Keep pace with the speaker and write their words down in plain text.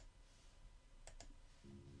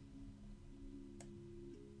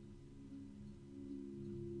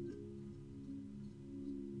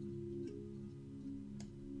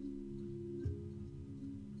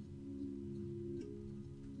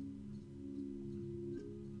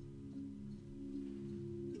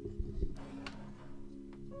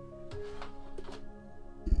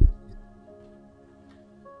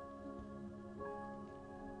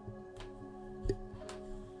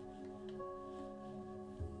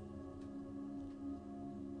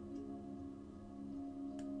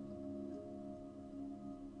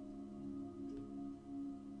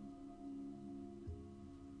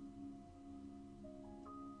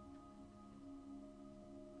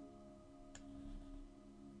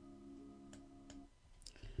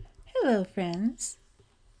Hello, friends.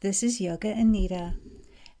 This is Yoga Anita,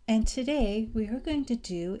 and today we are going to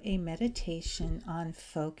do a meditation on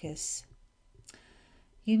focus.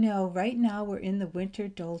 You know, right now we're in the winter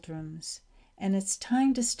doldrums, and it's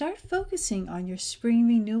time to start focusing on your spring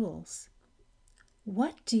renewals.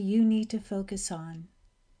 What do you need to focus on?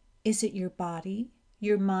 Is it your body,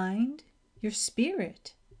 your mind, your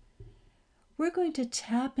spirit? We're going to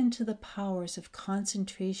tap into the powers of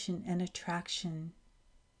concentration and attraction.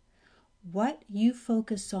 What you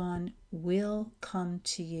focus on will come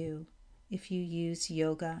to you if you use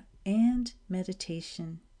yoga and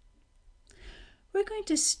meditation. We're going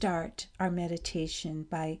to start our meditation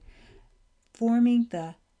by forming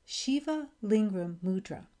the Shiva Lingam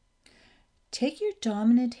Mudra. Take your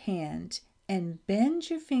dominant hand and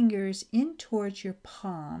bend your fingers in towards your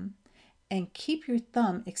palm and keep your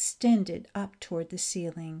thumb extended up toward the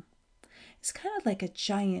ceiling. It's kind of like a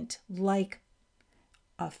giant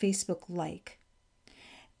Facebook like.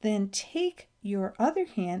 Then take your other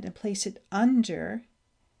hand and place it under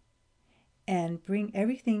and bring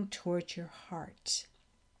everything towards your heart,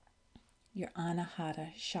 your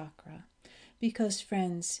Anahata chakra. Because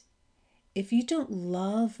friends, if you don't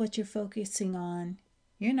love what you're focusing on,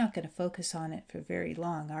 you're not going to focus on it for very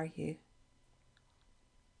long, are you?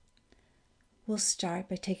 We'll start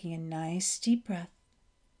by taking a nice deep breath.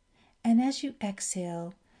 And as you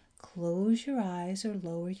exhale, close your eyes or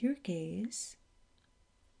lower your gaze.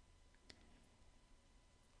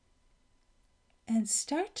 And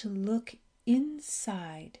start to look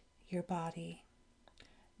inside your body.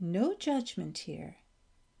 No judgment here.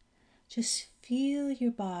 Just feel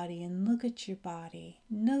your body and look at your body.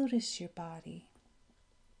 Notice your body.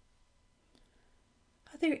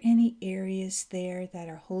 Are there any areas there that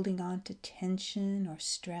are holding on to tension or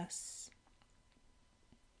stress?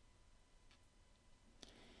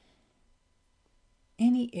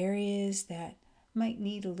 Any areas that might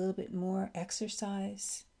need a little bit more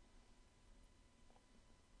exercise?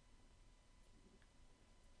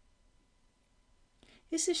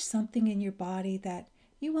 Is there something in your body that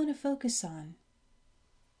you want to focus on?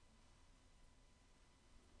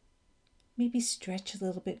 Maybe stretch a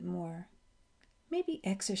little bit more. Maybe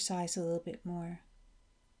exercise a little bit more.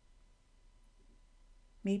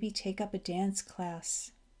 Maybe take up a dance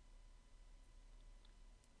class.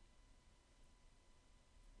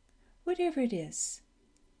 Whatever it is,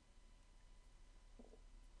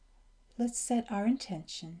 let's set our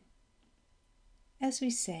intention as we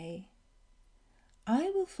say,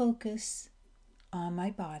 I will focus on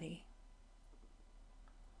my body.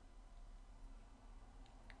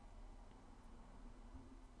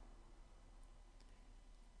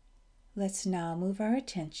 Let's now move our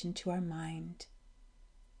attention to our mind.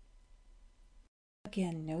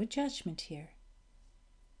 Again, no judgment here.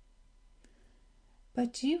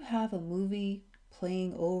 But do you have a movie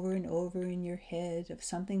playing over and over in your head of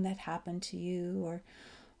something that happened to you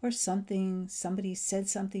or somebody said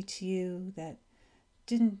something to you that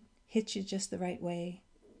didn't hit you just the right way?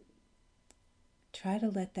 Try to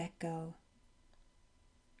let that go.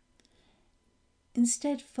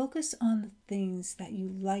 Instead, focus on the things that you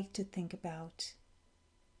like to think about.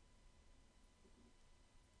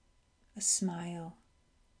 A smile,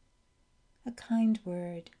 a kind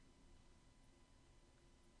word,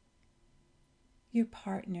 your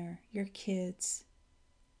partner, your kids,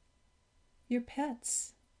 your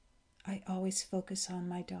pets. I always focus on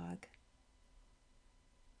my dog.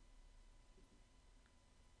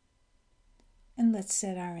 And let's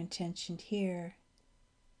set our intention here.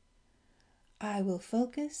 I will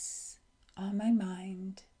focus on my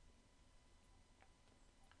mind.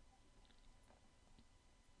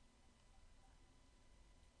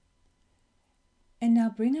 And now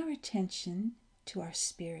bring our attention to our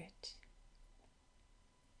spirit.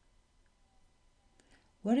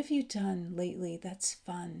 What have you done lately that's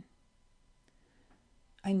fun?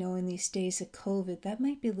 I know in these days of COVID that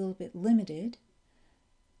might be a little bit limited,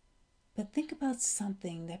 but think about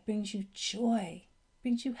something that brings you joy,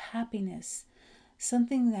 brings you happiness,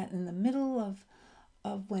 something that in the middle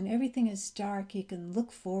of when everything is dark you can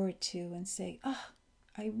look forward to and say,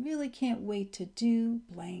 I really can't wait to do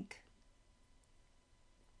blank.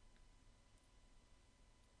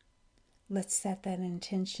 Let's set that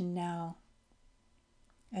intention now.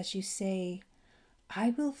 As you say,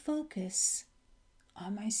 I will focus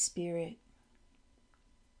on my spirit.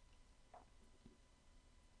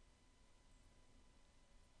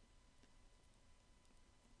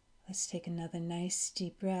 Let's take another nice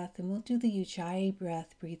deep breath, and we'll do the Ujjayi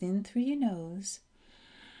breath. Breathe in through your nose.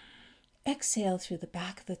 Exhale through the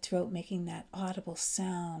back of the throat, making that audible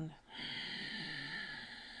sound.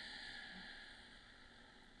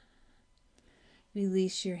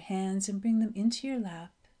 Release your hands and bring them into your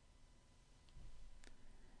lap.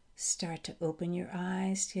 Start to open your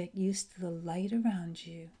eyes to get used to the light around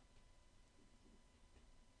you.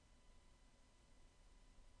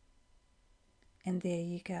 And there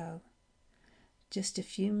you go. Just a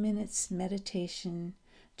few minutes meditation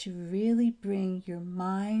to really bring your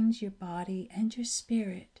mind, your body, and your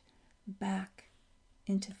spirit back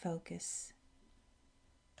into focus.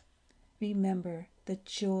 Remember, the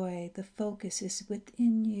joy, the focus is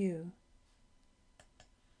within you.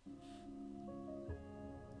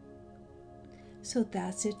 So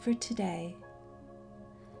that's it for today.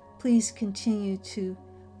 Please continue to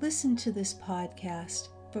listen to this podcast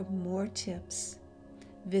for more tips.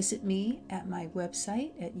 Visit me at my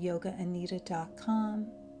website at yogaanita.com.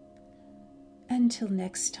 Until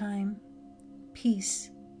next time,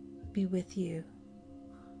 peace be with you.